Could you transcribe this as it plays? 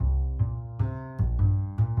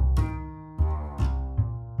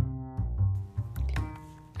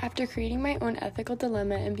After creating my own ethical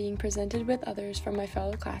dilemma and being presented with others from my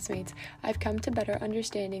fellow classmates, I've come to better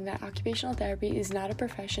understanding that occupational therapy is not a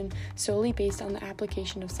profession solely based on the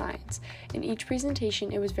application of science. In each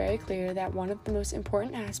presentation, it was very clear that one of the most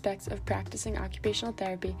important aspects of practicing occupational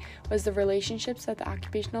therapy was the relationships that the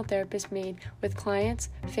occupational therapist made with clients,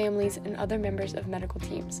 families, and other members of medical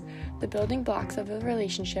teams. The building blocks of a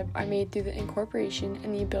relationship are made through the incorporation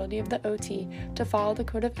and the ability of the OT to follow the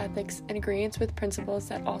code of ethics and agreements with principles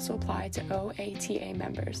that also apply to OATA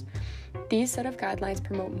members. These set of guidelines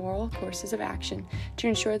promote moral courses of action to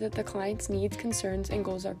ensure that the client's needs, concerns, and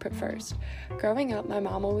goals are put first. Growing up, my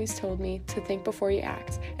mom always told me to think before you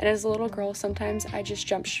act, and as a little girl, sometimes I just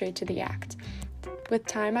jumped straight to the act. With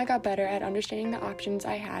time, I got better at understanding the options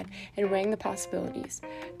I had and weighing the possibilities.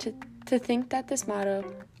 I think that this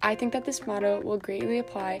motto will greatly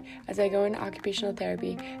apply as I go into occupational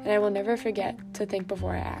therapy, and I will never forget to think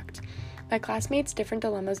before I act. My classmates' different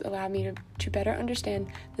dilemmas allowed me to better understand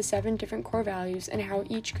the 7 different core values and how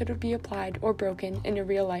each could be applied or broken in a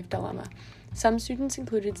real-life dilemma. Some students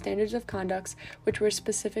included standards of conduct, which were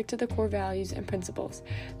specific to the core values and principles.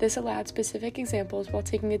 This allowed specific examples while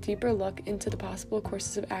taking a deeper look into the possible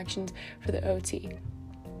courses of actions for the OT.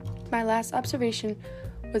 My last observation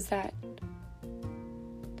was that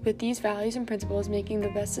with these values and principles, making the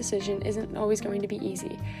best decision isn't always going to be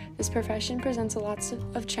easy. This profession presents lots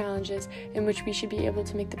of challenges in which we should be able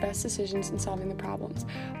to make the best decisions in solving the problems.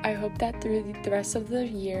 I hope that through the rest of the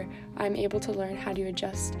year, I'm able to learn how to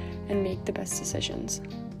adjust and make the best decisions.